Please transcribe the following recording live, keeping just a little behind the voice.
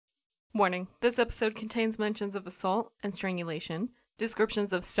Warning, this episode contains mentions of assault and strangulation,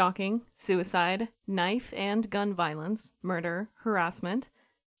 descriptions of stalking, suicide, knife and gun violence, murder, harassment,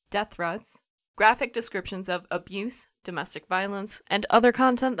 death threats, graphic descriptions of abuse, domestic violence, and other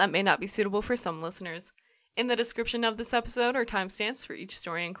content that may not be suitable for some listeners. In the description of this episode are timestamps for each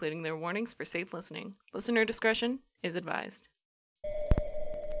story, including their warnings for safe listening. Listener discretion is advised.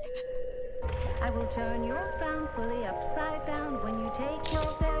 I will turn your frown fully upside down when you take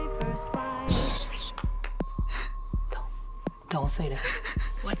your very first bite. Don't say that.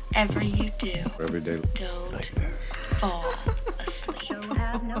 Whatever you do, Every day. don't fall asleep. So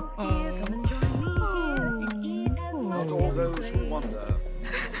have no fear, come and join me here. Not all those who wonder.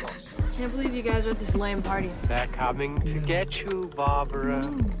 Can't believe you guys are at this lame party. They're coming to get you,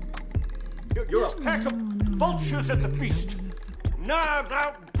 Barbara. You're a pack of vultures at the feast. Knives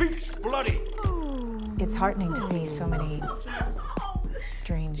out, beaks bloody. It's heartening to see so many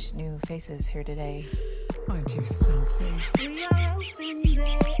strange new faces here today. I do something. We are open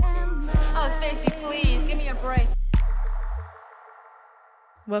day and night. Oh, Stacy, please, give me a break.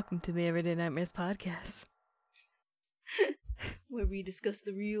 Welcome to the Everyday Nightmares podcast. Where we discuss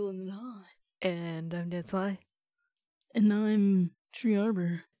the real and the not. And I'm Dead Sly. And I'm Tree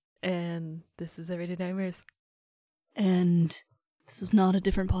Arbor. And this is Everyday Nightmares. And this is not a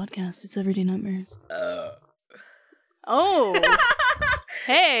different podcast, it's Everyday Nightmares. Oh!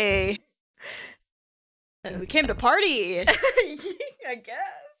 Hey! We came to party! I guess.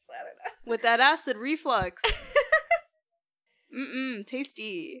 I don't know. With that acid reflux.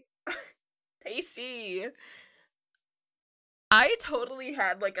 Tasty. Tasty. I totally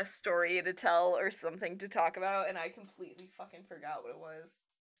had like a story to tell or something to talk about, and I completely fucking forgot what it was.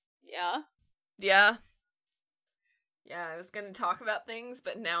 Yeah? Yeah. Yeah, I was gonna talk about things,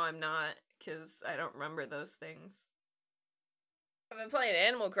 but now I'm not, because I don't remember those things. I've been playing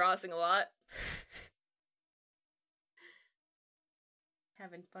Animal Crossing a lot.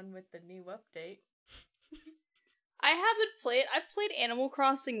 Having fun with the new update. I've played Animal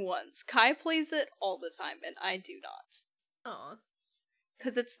Crossing once. Kai plays it all the time, and I do not. Aw.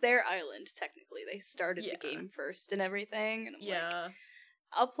 Because it's their island, technically. They started Yeah. the game first and everything, and I'm Yeah. like,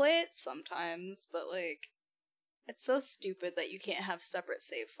 I'll play it sometimes, but like, it's so stupid that you can't have separate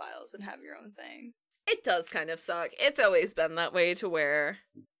save files and have your own thing. It does kind of suck. It's always been that way to where,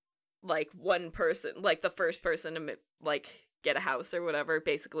 like, one person, like, the first person to, like, get a house or whatever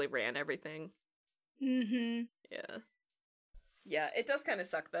basically ran everything. Mm-hmm. Yeah. Yeah, it does kind of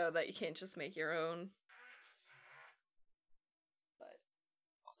suck, though, that you can't just make your own. But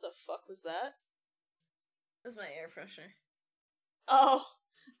What the fuck was that? it was my air freshener. Oh,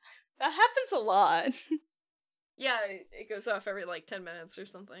 that happens a lot. Yeah, it goes off every, like, 10 minutes or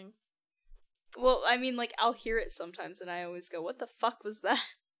something. Well, I mean, like, I'll hear it sometimes, and I always go, what the fuck was that?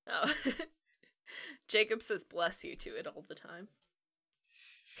 Oh. Jacob says bless you to it all the time.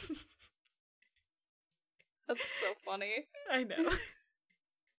 That's so funny. I know.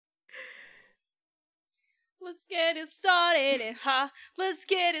 Let's get it started in let's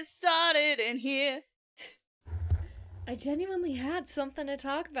get it started in here. I genuinely had something to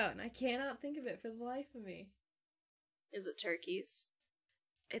talk about, and I cannot think of it for the life of me. Is it turkeys?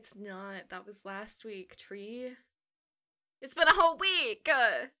 It's not. That was last week, Tree. It's been a whole week!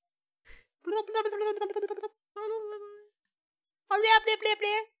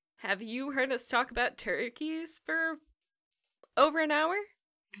 Have you heard us talk about turkeys for over an hour?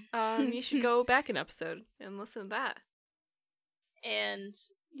 You should go back an episode and listen to that. And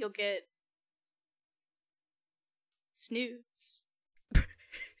you'll get snoods.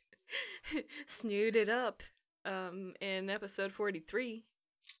 Snood it up in episode 43.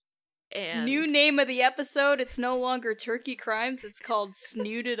 And New name of the episode, it's no longer Turkey Crimes, it's called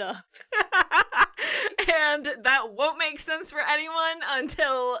Snood It Up. And that won't make sense for anyone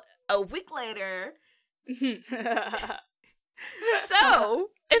until a week later.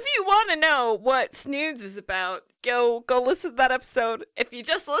 So, if you want to know what Snoods is about, go listen to that episode. If you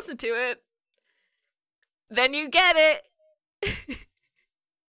just listen to it, then you get it.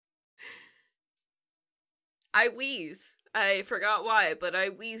 I wheeze. I forgot why, but I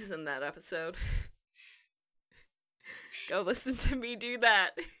wheeze in that episode. Go listen to me do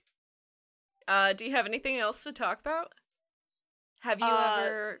that. Do you have anything else to talk about? Have you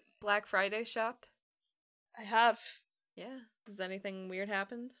ever Black Friday shopped? I have. Yeah. Has anything weird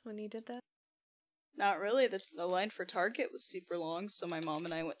happened when you did that? Not really. The line for Target was super long, so my mom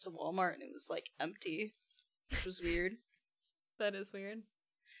and I went to Walmart and it was like empty, which was weird. That is weird.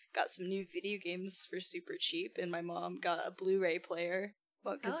 Got some new video games for super cheap, and my mom got a Blu-ray player.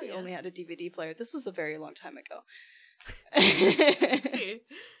 Well, because we only had a DVD player. This was a very long time ago. Let's see.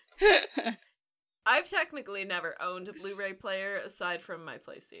 I've technically never owned a Blu-ray player aside from my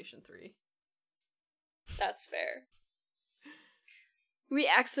PlayStation 3. That's fair. We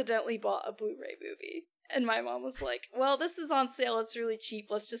accidentally bought a Blu-ray movie, and my mom was like, well, this is on sale, it's really cheap,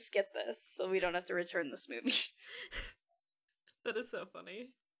 let's just get this, so we don't have to return this movie. That is so funny.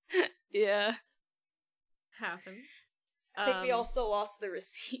 Yeah. Happens. I think we also lost the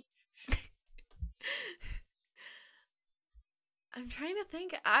receipt. I'm trying to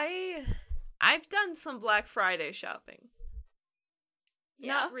think. I've done some Black Friday shopping.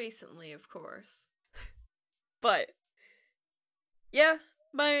 Yeah? Not recently, of course. But yeah,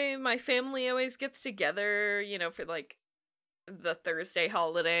 my family always gets together, for like the Thursday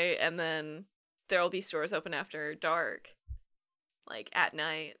holiday, and then there'll be stores open after dark, like at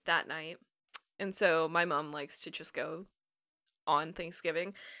night, that night. And so my mom likes to just go on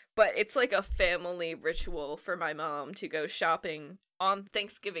Thanksgiving, but it's like a family ritual for my mom to go shopping on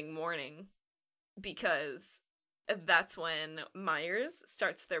Thanksgiving morning, because that's when Myers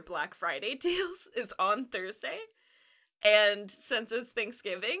starts their Black Friday deals, is on Thursday. And since it's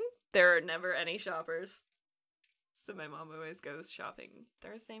Thanksgiving, there are never any shoppers. So my mom always goes shopping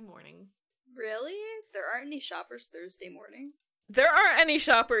Thursday morning. Really? There aren't any shoppers Thursday morning? There aren't any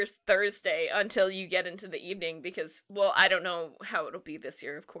shoppers Thursday until you get into the evening because, well, I don't know how it'll be this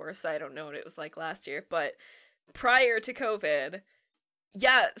year, of course. I don't know what it was like last year. But prior to COVID,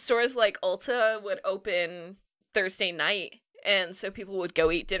 yeah, stores like Ulta would open Thursday night. And so people would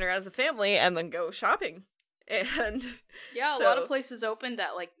go eat dinner as a family and then go shopping. And yeah, a lot of places opened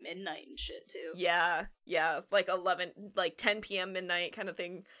at like midnight and shit too. Yeah, like 10 p.m. midnight kind of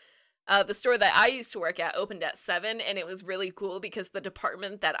thing. The store that I used to work at opened at 7, and it was really cool because the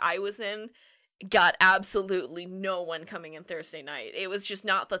department that I was in got absolutely no one coming in Thursday night. It was just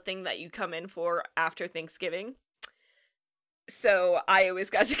not the thing that you come in for after Thanksgiving. So I always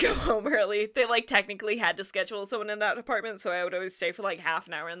got to go home early. They technically had to schedule someone in that department, so I would always stay for half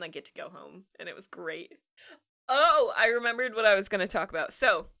an hour and then get to go home, and it was great. Oh, I remembered what I was going to talk about.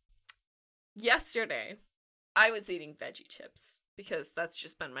 So, yesterday, I was eating veggie chips because that's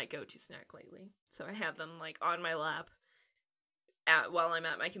just been my go-to snack lately. So I had them on my lap while I'm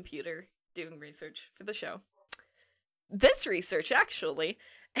at my computer doing research for the show. This research, actually,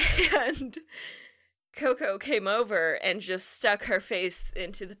 and Coco came over and just stuck her face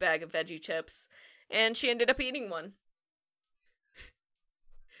into the bag of veggie chips, and she ended up eating one.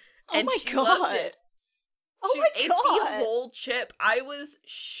 Oh my god! Loved it. Oh She my ate god! the whole chip. I was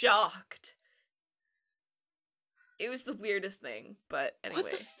shocked. It was the weirdest thing, but anyway.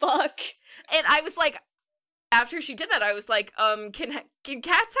 What the fuck? And I was like, after she did that, I was like, can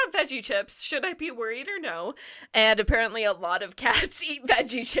cats have veggie chips? Should I be worried or no? And apparently a lot of cats eat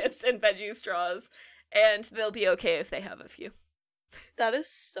veggie chips and veggie straws, and they'll be okay if they have a few. That is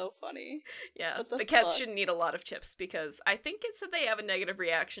so funny. Yeah, What the cats fuck? shouldn't eat a lot of chips because I think it said they have a negative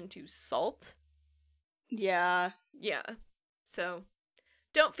reaction to salt. Yeah. Yeah, so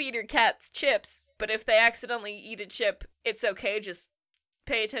don't feed your cats chips, but if they accidentally eat a chip, it's okay, just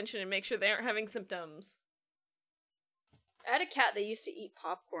pay attention and make sure they aren't having symptoms. I had a cat that used to eat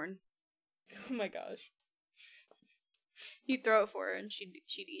popcorn. Oh my gosh. You'd throw it for her and she'd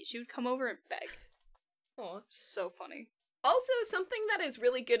eat. She would come over and beg. Aw. So funny. Also, something that is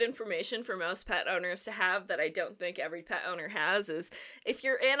really good information for most pet owners to have that I don't think every pet owner has is if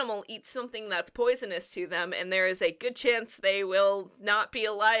your animal eats something that's poisonous to them and there is a good chance they will not be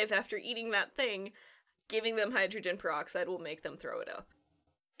alive after eating that thing, giving them hydrogen peroxide will make them throw it up.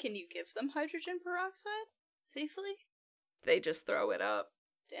 Can you give them hydrogen peroxide safely? They just throw it up.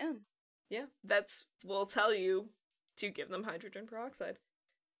 Damn. Yeah, will tell you to give them hydrogen peroxide.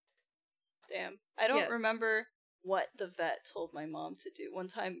 Damn. I don't Yeah. remember what the vet told my mom to do. One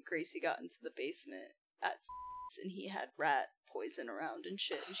time Gracie got into the basement at and he had rat poison around and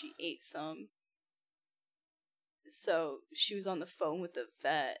shit, and she ate some. So she was on the phone with the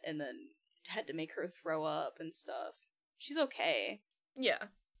vet and then had to make her throw up and stuff. She's okay, Yeah.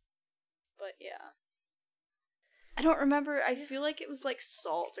 but yeah. I don't remember. I feel like it was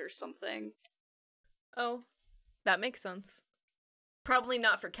salt or something. Oh, that makes sense. Probably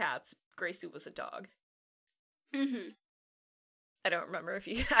not for cats. Gracie was a dog. Mm-hmm. I don't remember if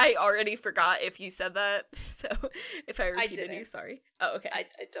you... I already forgot if you said that, so if I repeated didn't. you, sorry. Oh, okay. I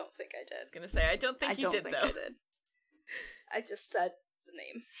don't think I did. I was gonna say, I don't think you did, though. I did. I just said the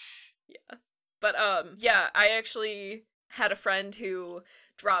name. Yeah. But, yeah, I actually had a friend who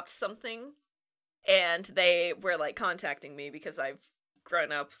dropped something, and they were, contacting me because I've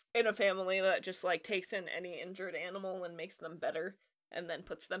grown up in a family that just, takes in any injured animal and makes them better, and then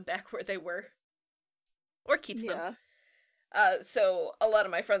puts them back where they were. Or keeps them. So a lot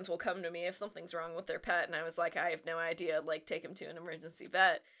of my friends will come to me if something's wrong with their pet, and I was like, I have no idea, like, take him to an emergency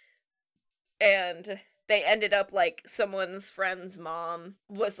vet. And they ended up, like, someone's friend's mom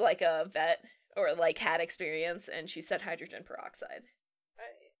was, like, a vet, or, like, had experience, and she said hydrogen peroxide.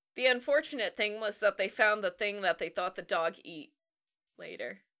 Right. The unfortunate thing was that they found the thing that they thought the dog eat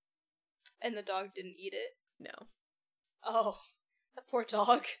later. And the dog didn't eat it? No. Oh, the poor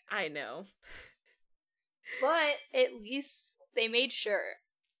dog. I know. But at least they made sure.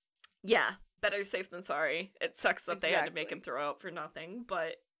 Yeah, better safe than sorry. It sucks that they had to make Exactly. him throw up for nothing,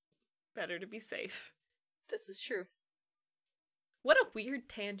 but better to be safe. This is true. What a weird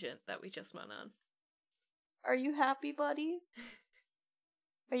tangent that we just went on. Are you happy, buddy?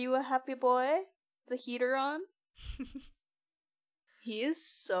 Are you a happy boy? The heater on? He is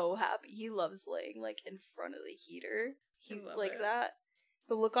so happy. He loves laying, like, in front of the heater. He loves like it. that.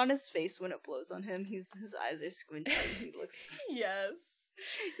 The look on his face when it blows on him, his eyes are squinting. He looks... Yes.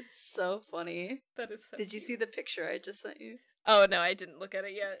 It's so funny. That is so Did you see the picture I just sent you? Oh, no, I didn't look at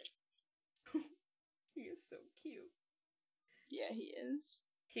it yet. He is so cute. Yeah, he is.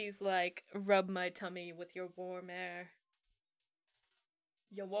 He's like, rub my tummy with your warm air.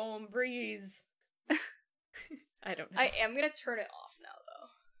 Your warm breeze. I don't know. I am gonna turn it off now,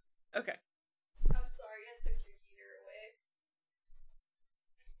 though. Okay. I'm sorry I took your heater away.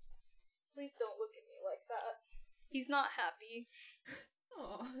 Please don't look at me like that. He's not happy.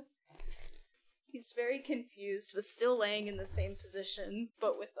 Aww. He's very confused, but still laying in the same position,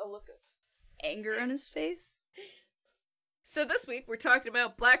 but with a look of anger on his face. So this week we're talking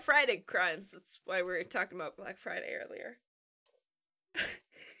about Black Friday crimes. That's why we were talking about Black Friday earlier.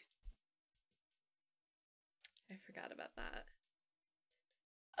 I forgot about that.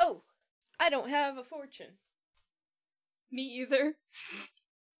 Oh, I don't have a fortune. Me either.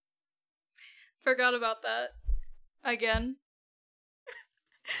 Forgot about that. Again.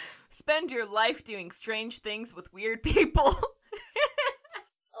 Spend your life doing strange things with weird people.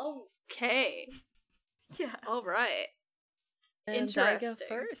 Okay. Yeah. Alright. And I go Interesting.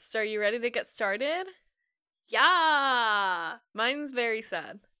 first. Are you ready to get started? Yeah! Mine's very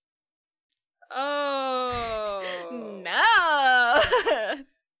sad. Oh. No!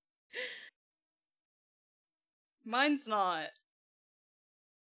 Mine's not.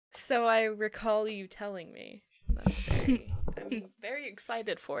 So I recall you telling me. I'm very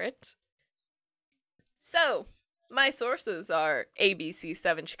excited for it. So, my sources are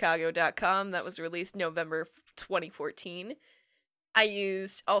abc7chicago.com, that was released November 2014. I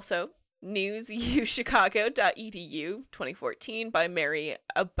used also newsuchicago.edu 2014 by Mary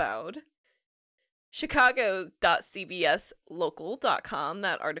Aboud. Chicago.cbslocal.com,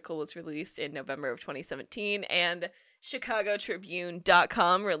 that article was released in November of 2017, and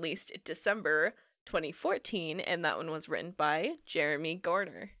chicagotribune.com, released December 2014, and that one was written by Jeremy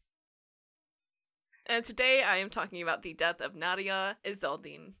Garner. And today I am talking about the death of Nadia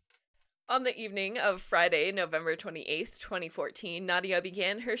Izzeldin. On the evening of Friday, November 28th, 2014, Nadia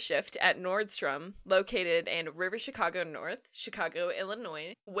began her shift at Nordstrom, located in River Chicago North, Chicago,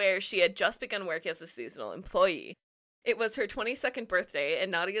 Illinois, where she had just begun work as a seasonal employee. It was her 22nd birthday,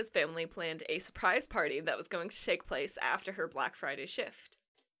 and Nadia's family planned a surprise party that was going to take place after her Black Friday shift.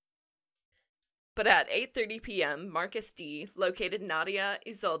 But at 8:30 p.m., Marcus D. located Nadia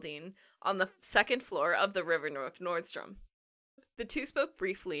Izzeldin on the second floor of the River North Nordstrom. The two spoke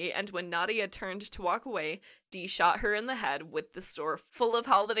briefly, and when Nadia turned to walk away, D shot her in the head with the store full of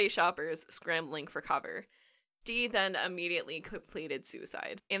holiday shoppers scrambling for cover. D then immediately completed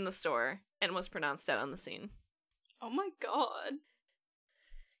suicide in the store and was pronounced dead on the scene. Oh my god.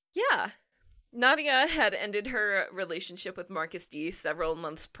 Yeah. Nadia had ended her relationship with Marcus D several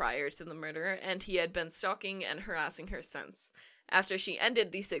months prior to the murder, and he had been stalking and harassing her since. After she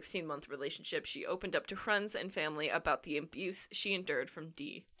ended the 16-month relationship, she opened up to friends and family about the abuse she endured from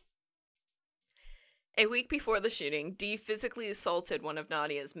D. A week before the shooting, D physically assaulted one of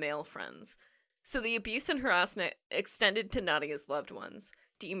Nadia's male friends. So the abuse and harassment extended to Nadia's loved ones.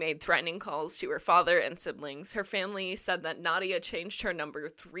 D made threatening calls to her father and siblings. Her family said that Nadia changed her number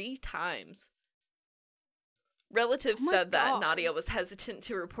 3 times. Relatives said that Nadia was hesitant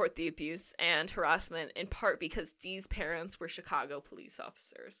to report the abuse and harassment, in part because Dee's parents were Chicago police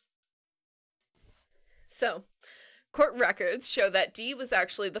officers. So, court records show that Dee was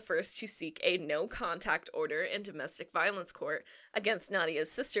actually the first to seek a no-contact order in domestic violence court against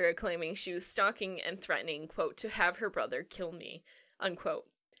Nadia's sister, claiming she was stalking and threatening, quote, to have her brother kill me, unquote.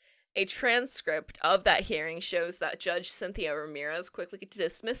 A transcript of that hearing shows that Judge Cynthia Ramirez quickly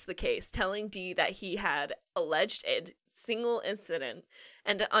dismissed the case, telling Dee that he had alleged a single incident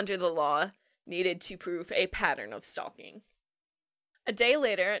and, under the law, needed to prove a pattern of stalking. A day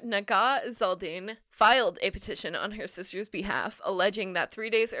later, Naga Zeldin filed a petition on her sister's behalf, alleging that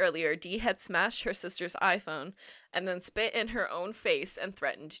 3 days earlier, Dee had smashed her sister's iPhone and then spit in her own face and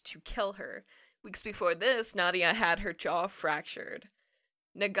threatened to kill her. Weeks before this, Nadia had her jaw fractured.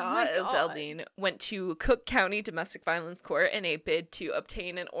 Naga Zeldin went to Cook County Domestic Violence Court in a bid to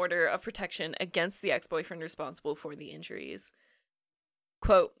obtain an order of protection against the ex-boyfriend responsible for the injuries.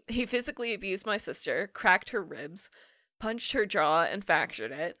 Quote, he physically abused my sister, cracked her ribs, punched her jaw and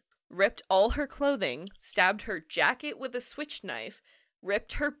fractured it, ripped all her clothing, stabbed her jacket with a switch knife,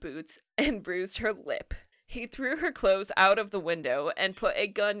 ripped her boots, and bruised her lip. He threw her clothes out of the window and put a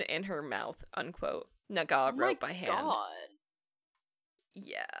gun in her mouth, unquote. Naga wrote by hand. God.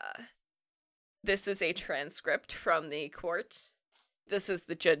 Yeah. This is a transcript from the court. This is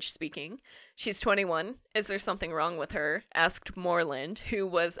the judge speaking. She's 21. Is there something wrong with her? Asked Moreland, who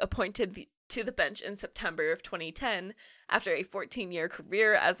was appointed to the bench in September of 2010 after a 14-year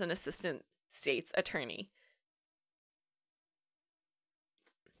career as an assistant state's attorney.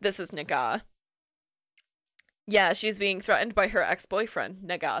 This is Naga. Yeah, she's being threatened by her ex-boyfriend,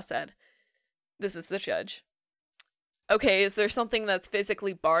 Naga said. This is the judge. Okay, is there something that's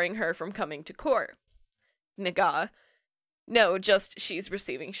physically barring her from coming to court? Naga. No, just she's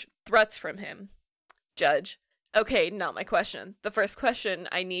receiving threats from him. Judge. Okay, not my question. The first question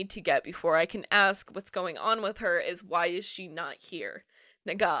I need to get before I can ask what's going on with her is why is she not here?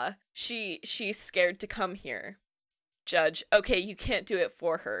 Naga. She's scared to come here. Judge. Okay, you can't do it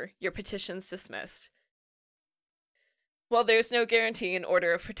for her. Your petition's dismissed. While there's no guarantee an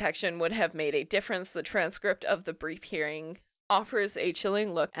order of protection would have made a difference, the transcript of the brief hearing offers a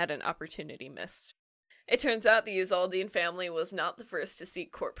chilling look at an opportunity missed. It turns out the Zeldin family was not the first to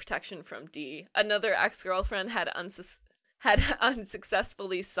seek court protection from Dee. Another ex-girlfriend had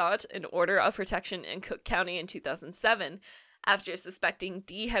unsuccessfully sought an order of protection in Cook County in 2007 after suspecting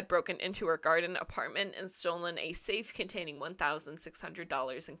Dee had broken into her garden apartment and stolen a safe containing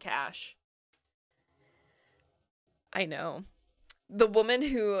 $1,600 in cash. I know. The woman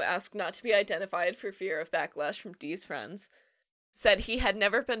who asked not to be identified for fear of backlash from Dee's friends said he had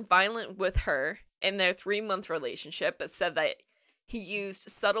never been violent with her in their 3-month relationship, but said that he used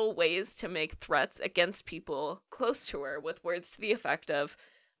subtle ways to make threats against people close to her with words to the effect of,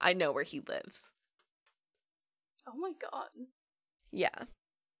 I know where he lives. Oh my god. Yeah.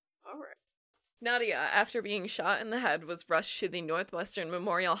 Alright. Nadia, after being shot in the head, was rushed to the Northwestern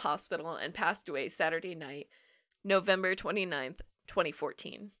Memorial Hospital and passed away Saturday night, November 29th,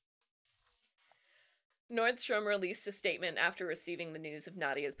 2014. Nordstrom released a statement after receiving the news of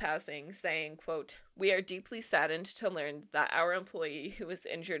Nadia's passing, saying, quote, we are deeply saddened to learn that our employee who was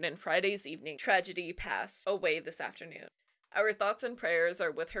injured in Friday's evening tragedy passed away this afternoon. Our thoughts and prayers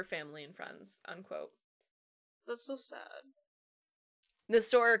are with her family and friends, unquote. That's so sad. The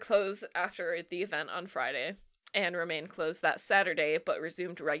store closed after the event on Friday and remained closed that Saturday, but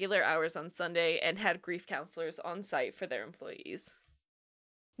resumed regular hours on Sunday and had grief counselors on site for their employees.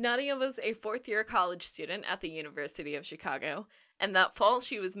 Nadia was a 4th-year college student at the University of Chicago, and that fall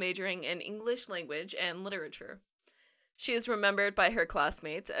she was majoring in English language and literature. She is remembered by her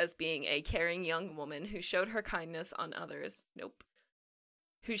classmates as being a caring young woman who showed her kindness on others.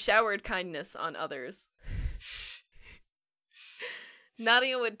 Who showered kindness on others.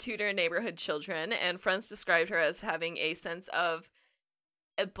 Nadia would tutor neighborhood children, and friends described her as having a sense of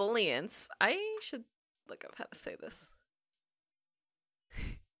ebullience. I should look up how to say this.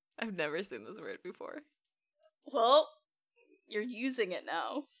 I've never seen this word before. Well, you're using it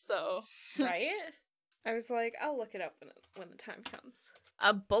now, so... Right? I was like, I'll look it up when the time comes.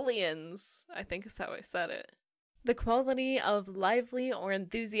 Ebullience, I think is how I said it. The quality of lively or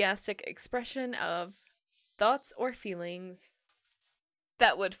enthusiastic expression of thoughts or feelings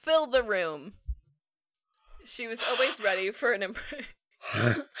that would fill the room. She was always ready for an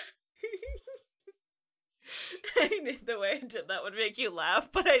I knew the way I did that would make you laugh,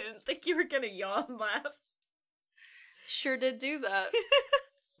 but I didn't think you were gonna yawn laugh. Sure did do that.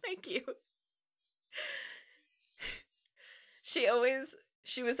 Thank you. She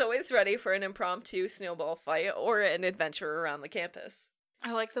was always ready for an impromptu snowball fight or an adventure around the campus.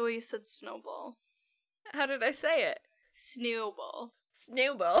 I like the way you said snowball. How did I say it? Snowball.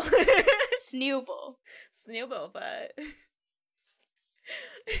 Snowball. Snowball. Snowball fight.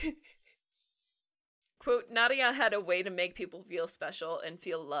 Quote, Nadia had a way to make people feel special and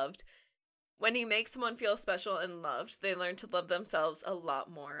feel loved. When you make someone feel special and loved, they learn to love themselves a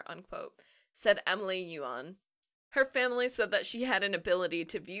lot more, unquote, said Emily Yuan. Her family said that she had an ability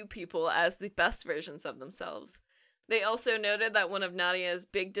to view people as the best versions of themselves. They also noted that one of Nadia's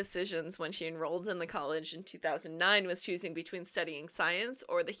big decisions when she enrolled in the college in 2009 was choosing between studying science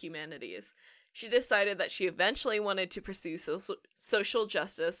or the humanities. She decided that she eventually wanted to pursue social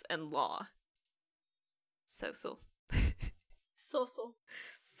justice and law. Social.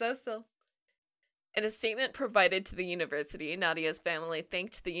 In a statement provided to the university, Nadia's family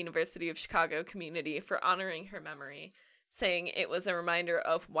thanked the University of Chicago community for honoring her memory, saying it was a reminder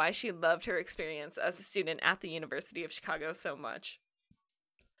of why she loved her experience as a student at the University of Chicago so much,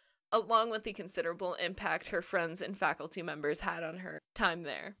 along with the considerable impact her friends and faculty members had on her time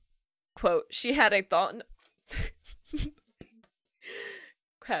there. Quote, she had a thought...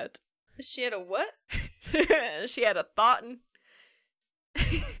 Quote. She had a what? She had a thought...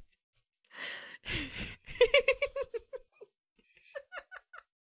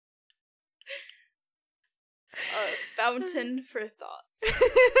 A fountain for thoughts.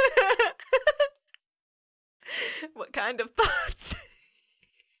 What kind of thoughts?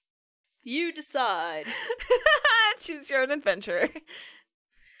 You decide. Choose your own adventure.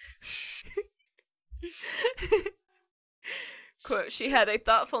 Quote, she had a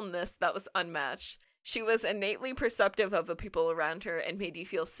thoughtfulness that was unmatched. She was innately perceptive of the people around her and made you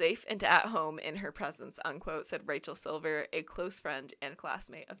feel safe and at home in her presence, unquote, said Rachel Silver, a close friend and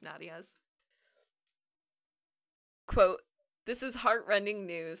classmate of Nadia's. Quote, this is heart-rending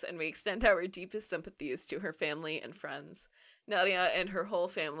news, and we extend our deepest sympathies to her family and friends. Nadia and her whole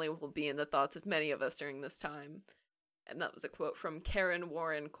family will be in the thoughts of many of us during this time. And that was a quote from Karen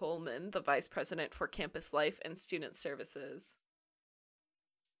Warren Coleman, the Vice President for Campus Life and Student Services.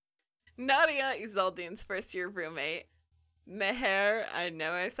 Nadia Izzeldin's first-year roommate, Meher, I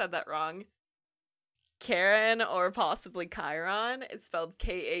know I said that wrong, Karen or possibly Chiron, it's spelled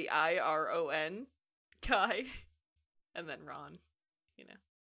Kairon, Kai, and then Ron, you know.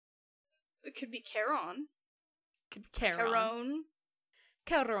 It could be Charon. Could be Charon.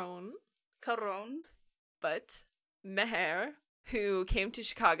 Charon. But Meher, who came to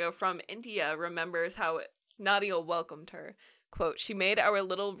Chicago from India, remembers how Nadia welcomed her. Quote, she made our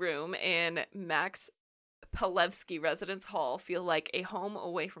little room in Max Palevsky Residence Hall feel like a home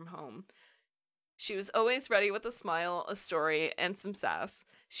away from home. She was always ready with a smile, a story, and some sass.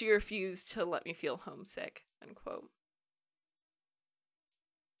 She refused to let me feel homesick, unquote.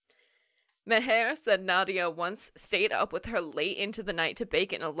 Meher said Nadia once stayed up with her late into the night to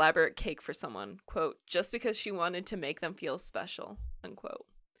bake an elaborate cake for someone, quote, just because she wanted to make them feel special, unquote.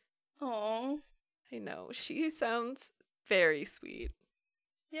 Aww. I know, she sounds very sweet.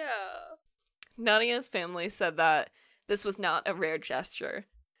 Yeah. Nadia's family said that this was not a rare gesture.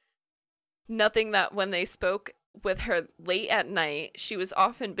 Nothing that when they spoke with her late at night, she was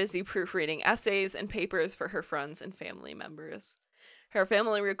often busy proofreading essays and papers for her friends and family members. Her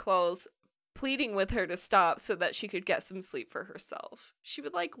family recalls pleading with her to stop so that she could get some sleep for herself. She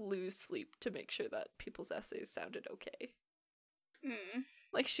would, lose sleep to make sure that people's essays sounded okay.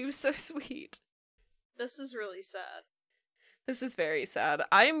 She was so sweet. This is really sad. This is very sad.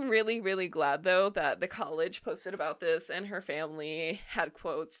 I'm really, really glad, though, that the college posted about this and her family had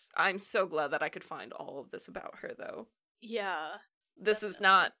quotes. I'm so glad that I could find all of this about her, though. Yeah. This is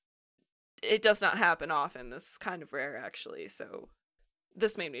not... It does not happen often. This is kind of rare, actually, so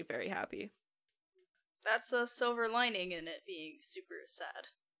this made me very happy. That's a silver lining in it being super sad.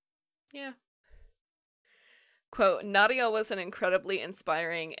 Yeah. Quote, Nadia was an incredibly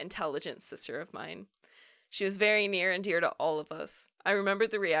inspiring, intelligent sister of mine. She was very near and dear to all of us. I remember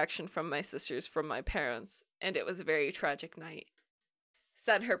the reaction from my sisters from my parents, and it was a very tragic night,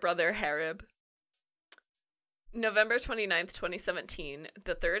 said her brother Harib. November 29th, 2017,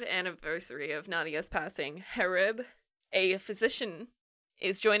 the third anniversary of Nadia's passing, Harib, a physician,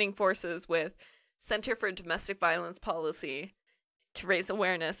 is joining forces with Center for Domestic Violence Policy to raise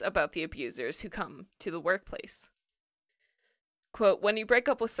awareness about the abusers who come to the workplace. Quote, when you break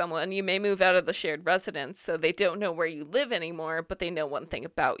up with someone, you may move out of the shared residence, so they don't know where you live anymore, but they know one thing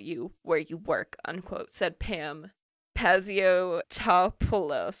about you, where you work, unquote, said Pam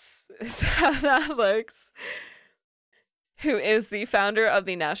Paziotopoulos, is how that looks, who is the founder of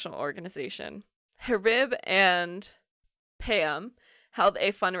the national organization. Harib and Pam held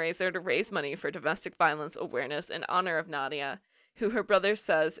a fundraiser to raise money for domestic violence awareness in honor of Nadia, who her brother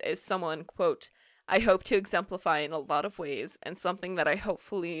says is someone, quote, I hope to exemplify in a lot of ways and something that I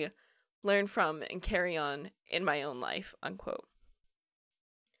hopefully learn from and carry on in my own life, unquote.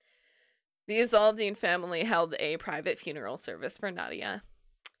 The Izzeldin family held a private funeral service for Nadia.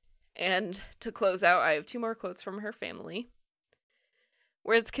 And to close out, I have two more quotes from her family.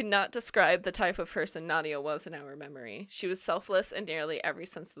 Words cannot describe the type of person Nadia was in our memory. She was selfless in nearly every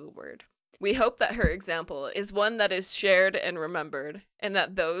sense of the word. We hope that her example is one that is shared and remembered, and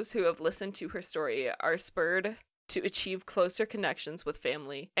that those who have listened to her story are spurred to achieve closer connections with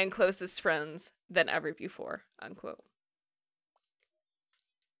family and closest friends than ever before, unquote.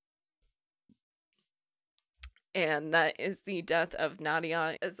 And that is the death of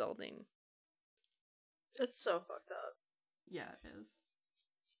Nadia Ezzaldine. It's so fucked up. Yeah, it is.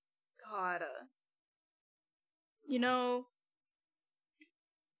 God. You know,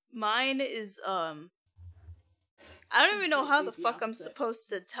 mine is, I don't even know how the fuck I'm supposed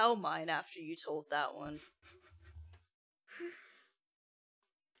to tell mine after you told that one.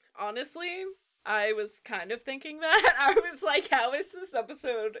 Honestly, I was kind of thinking that. I was like, how is this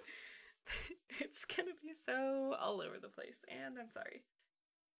episode? It's gonna be so all over the place, and I'm sorry.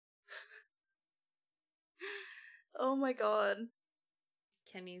 Oh my god.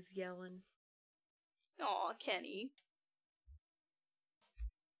 Kenny's yelling. Aw, Kenny.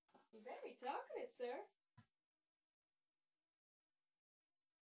 You're very talkative, sir.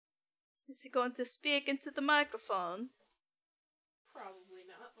 Is he going to speak into the microphone? Probably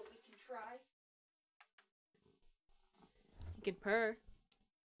not, but we can try. You can purr.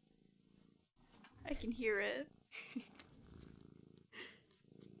 I can hear it.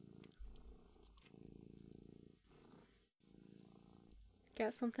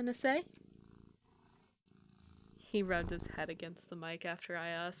 Got something to say? He rubbed his head against the mic after I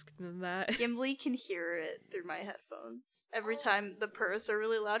asked him that. Gimli can hear it through my headphones. Every time the purrs are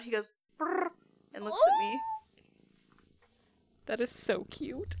really loud, he goes brrr and looks at me. That is so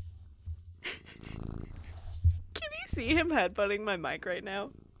cute. Can you see him headbutting my mic right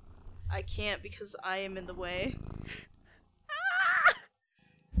now? I can't because I am in the way.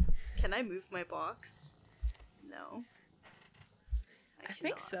 Can I move my box? No. I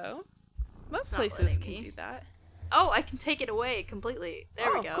think cannot. so. Most It's not places letting can me. do that. Oh, I can take it away completely.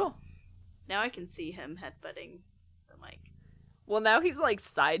 There we go. Cool. Now I can see him headbutting the mic. Well, now he's like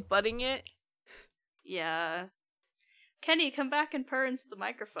side butting it. Yeah. Kenny, come back and purr into the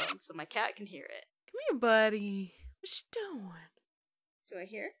microphone so my cat can hear it. Come here, buddy. What you doing? Do I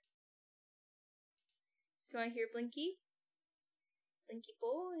hear? Do I hear Blinky? Blinky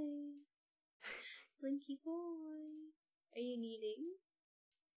boy. Blinky boy. Are you kneading?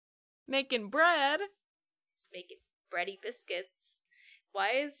 Making bread. He's making bready biscuits.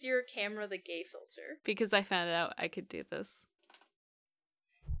 Why is your camera the gay filter? Because I found out I could do this.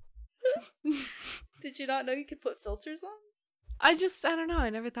 Did you not know you could put filters on? I don't know. I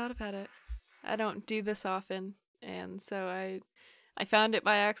never thought about it. I don't do this often. And so I found it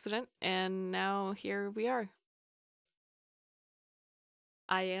by accident, and now here we are.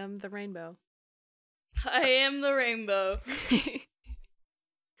 I am the rainbow. I am the rainbow.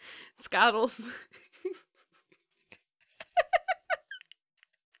 Scottles.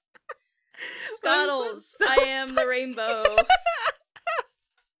 Scottles, I am the rainbow.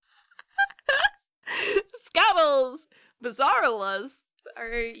 Scottles. Bizarrelas.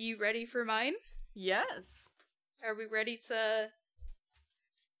 Are you ready for mine? Yes. Are we ready to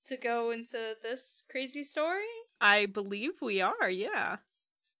go into this crazy story? I believe we are, yeah.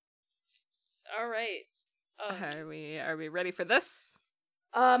 All right. Are we ready for this?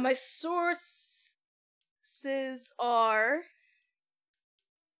 My sources are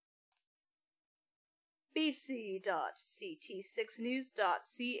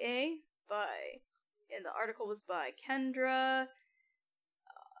bc.ct6news.ca and the article was by Kendra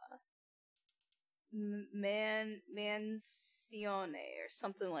Mancione or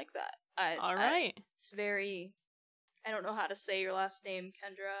something like that. All right. It's very. I don't know how to say your last name,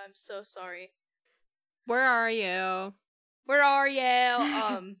 Kendra. I'm so sorry. Where are you? Where are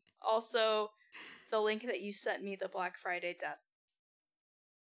you? Also, the link that you sent me, the Black Friday death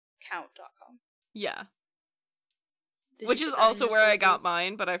count.com. Yeah. Which is also where I got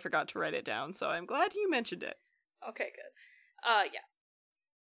mine, but I forgot to write it down, so I'm glad you mentioned it. Okay, good. Yeah.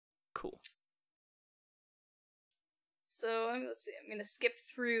 Cool. So, let's see. I'm gonna skip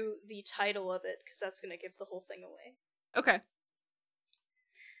through the title of it, because that's gonna give the whole thing away. Okay.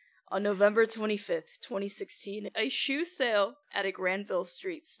 On November 25th, 2016, a shoe sale at a Granville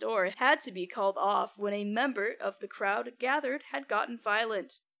Street store had to be called off when a member of the crowd gathered had gotten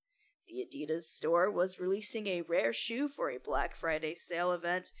violent. The Adidas store was releasing a rare shoe for a Black Friday sale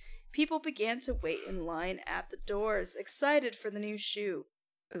event. People began to wait in line at the doors, excited for the new shoe.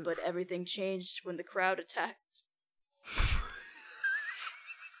 Oof. But everything changed when the crowd attacked.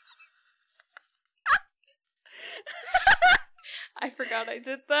 I forgot I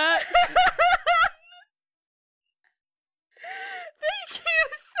did that. Thank you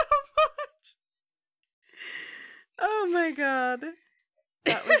so much. Oh my god.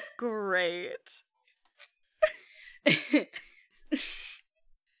 That was great.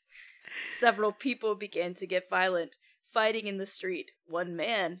 Several people began to get violent, fighting in the street. One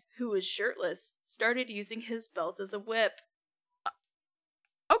man, who was shirtless, started using his belt as a whip.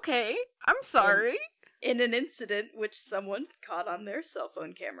 Okay, I'm sorry. In an incident which someone caught on their cell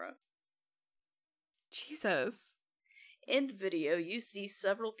phone camera. Jesus. In video, you see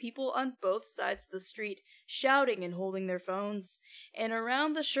several people on both sides of the street shouting and holding their phones. And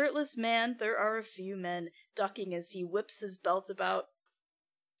around the shirtless man, there are a few men ducking as he whips his belt about.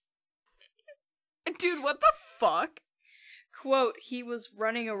 Dude, what the fuck? Quote, he was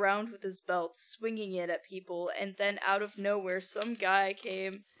running around with his belt, swinging it at people, and then out of nowhere, some guy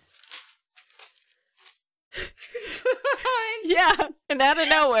came. Yeah, and out of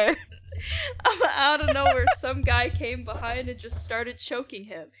nowhere. Out of nowhere, some guy came behind and just started choking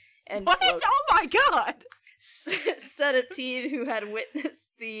him. And what? quote, Oh my god! said a teen who had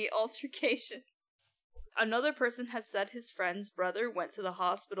witnessed the altercation. Another person has said his friend's brother went to the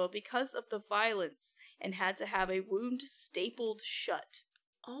hospital because of the violence and had to have a wound stapled shut.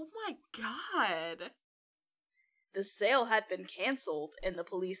 Oh my god. The sale had been canceled and the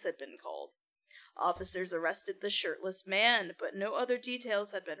police had been called. Officers arrested the shirtless man, but no other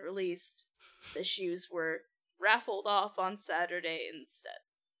details had been released. The shoes were raffled off on Saturday instead.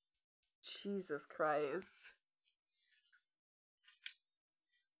 Jesus Christ.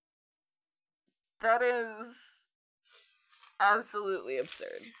 That is absolutely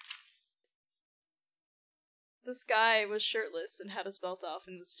absurd. This guy was shirtless and had his belt off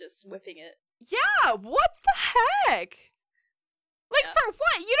and was just whipping it. Yeah, what the heck? Like, Yeah. for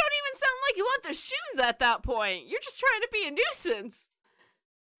what? You don't even sound like you want the shoes at that point. You're just trying to be a nuisance.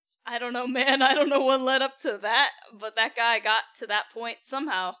 I don't know, man. I don't know what led up to that, but that guy got to that point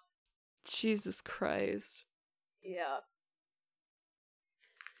somehow. Jesus Christ. Yeah.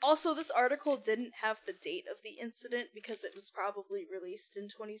 Also, this article didn't have the date of the incident because it was probably released in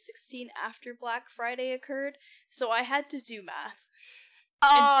 2016 after Black Friday occurred, so I had to do math. Oh,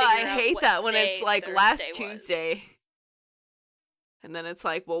 I figure out hate what that when day it's like Thursday last was. Tuesday. And then it's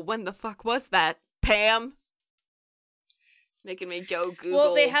like, well, when the fuck was that, Pam? Making me go Google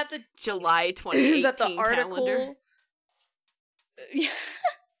Well, they had the July 2018 that the article. calendar. Yeah.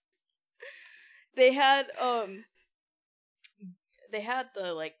 They had the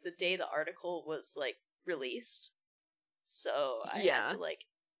day the article was like released. So I had to like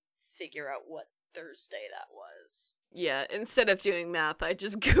figure out what Thursday that was. Yeah, instead of doing math, I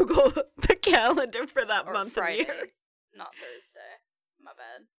just Google the calendar for that Or month Friday, and year. not Thursday. My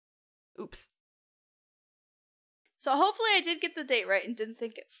bad. Oops. So hopefully I did get the date right and didn't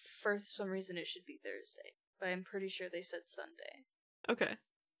think for some reason it should be Thursday. But I'm pretty sure they said Sunday Okay.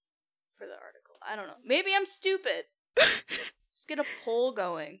 for the article. I don't know. Maybe I'm stupid. Let's get a poll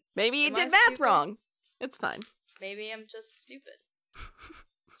going. Maybe you Am did I math stupid? wrong. It's fine. Maybe I'm just stupid.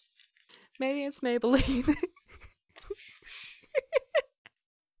 Maybe it's Maybelline.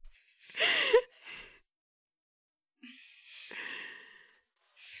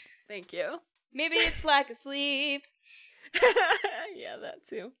 Thank you. Maybe it's lack of sleep. Yeah, that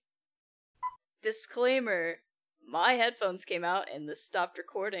too. Disclaimer. My headphones came out and this stopped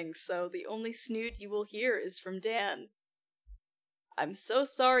recording, so the only snoot you will hear is from Dan. I'm so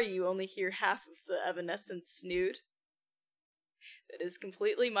sorry you only hear half of the Evanescence snoot. It is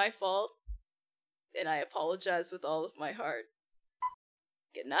completely my fault, and I apologize with all of my heart.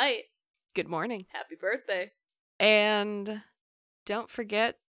 Good night. Good morning. Happy birthday. And don't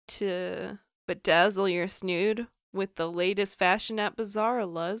forget to bedazzle your snood with the latest fashion at Bazaar,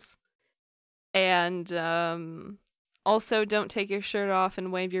 loves. And also don't take your shirt off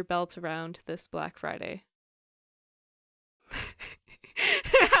and wave your belt around this Black Friday.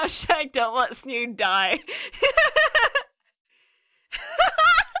 Hashtag don't let Snood die.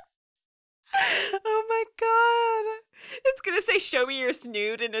 Oh my god. It's gonna say show me your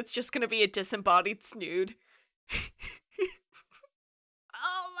snood and it's just gonna be a disembodied snood.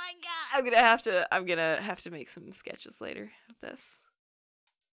 Oh my god. I'm gonna have to make some sketches later of this.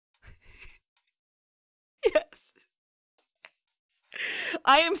 Yes.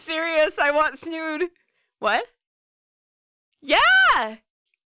 I am serious. I want snood. What? Yeah.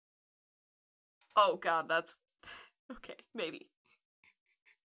 Oh god, that's okay, maybe.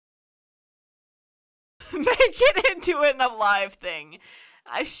 Make it into it in a live thing.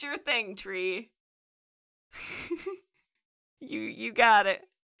 I sure thing, Tree. You got it.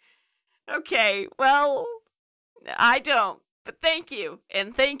 Okay, well, I don't, but thank you.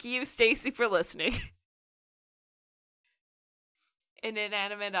 And thank you, Stacy, for listening. An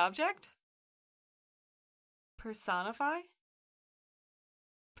inanimate object? Personify?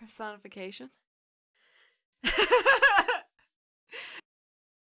 Personification?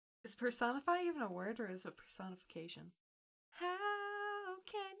 Is personify even a word, or is it personification? How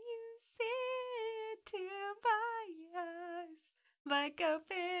can you sit here by us like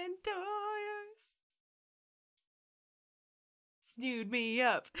open doors? Snood me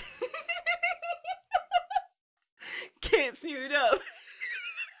up. Can't snood up.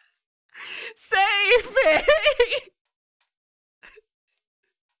 Save me!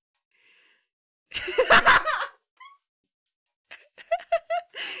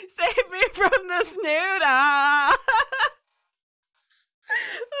 Save me from the snooter!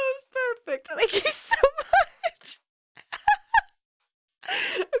 That was perfect. Thank you so much.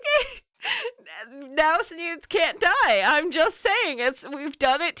 Okay. Now snoods can't die. I'm just saying, we've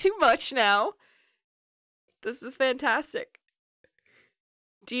done it too much now. This is fantastic.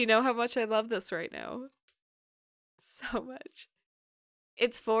 Do you know how much I love this right now? So much.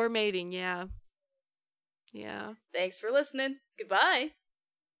 It's for mating, yeah. Yeah. Thanks for listening. Goodbye.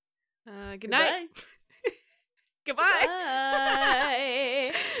 Good night. Goodbye.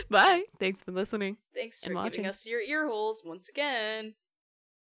 Bye. Bye. Thanks for listening. Thanks for and giving watching. us your ear holes once again.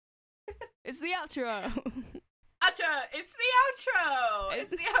 It's the outro. Outro! It's the outro!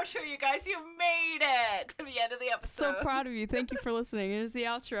 It's the outro, you guys. You made it to the end of the episode. So proud of you. Thank you for listening. Here's the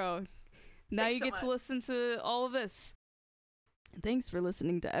outro. Now Thanks you so get to much. listen to all of this. Thanks for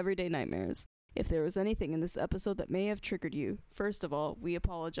listening to Everyday Nightmares. If there was anything in this episode that may have triggered you, first of all, we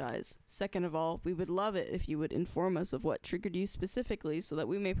apologize. Second of all, we would love it if you would inform us of what triggered you specifically so that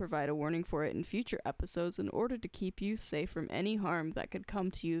we may provide a warning for it in future episodes in order to keep you safe from any harm that could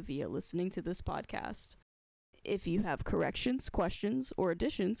come to you via listening to this podcast. If you have corrections, questions, or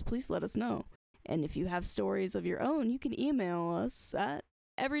additions, please let us know. And if you have stories of your own, you can email us at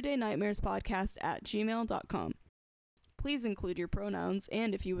everydaynightmarespodcast@gmail.com. Please include your pronouns,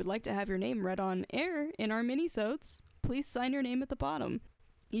 and if you would like to have your name read on air in our minisodes, please sign your name at the bottom.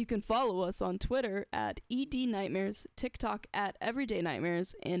 You can follow us on Twitter at EDNightmares, TikTok at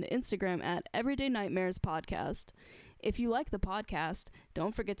EverydayNightmares, and Instagram at EverydayNightmaresPodcast. If you like the podcast,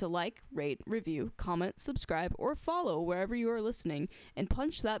 don't forget to like, rate, review, comment, subscribe, or follow wherever you are listening, and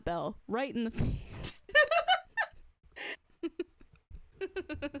punch that bell right in the face.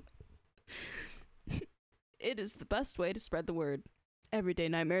 It is the best way to spread the word. Everyday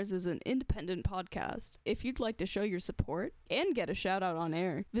Nightmares is an independent podcast. If you'd like to show your support and get a shout out on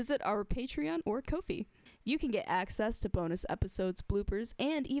air, visit our Patreon or Ko-fi. You can get access to bonus episodes, bloopers,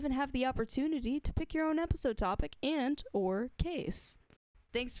 and even have the opportunity to pick your own episode topic and or case.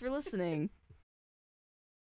 Thanks for listening.